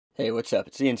Hey, what's up?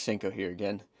 It's Ian.Studiocinco here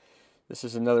again. This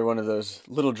is another one of those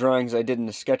little drawings I did in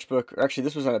a sketchbook. Or actually,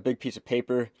 this was on a big piece of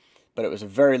paper, but it was a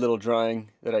very little drawing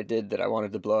that I did that I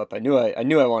wanted to blow up. I knew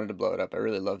I wanted to blow it up. I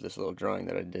really love this little drawing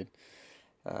that I did.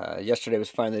 Yesterday was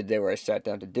finally the day where I sat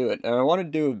down to do it, and I want to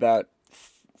do about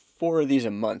four of these a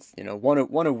month. You know,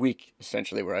 one a week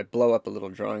essentially, where I blow up a little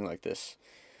drawing like this.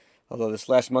 Although this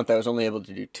last month I was only able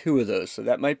to do two of those, so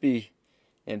that might be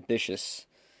ambitious.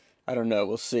 I don't know.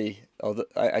 We'll see. Although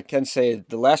I can say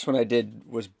the last one I did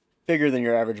was bigger than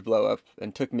your average blow up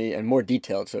and more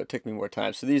detailed, so it took me more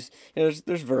time. So these, there's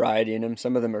variety in them.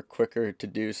 Some of them are quicker to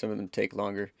do. Some of them take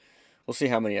longer. We'll see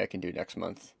how many I can do next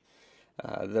month.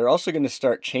 They're also going to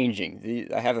start changing.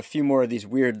 I have a few more of these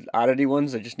weird oddity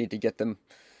ones. I just need to get them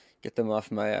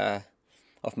off my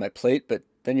plate. But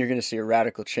then you're going to see a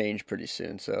radical change pretty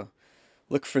soon. So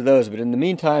look for those. But in the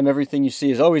meantime, everything you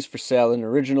see is always for sale in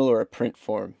original or a print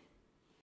form.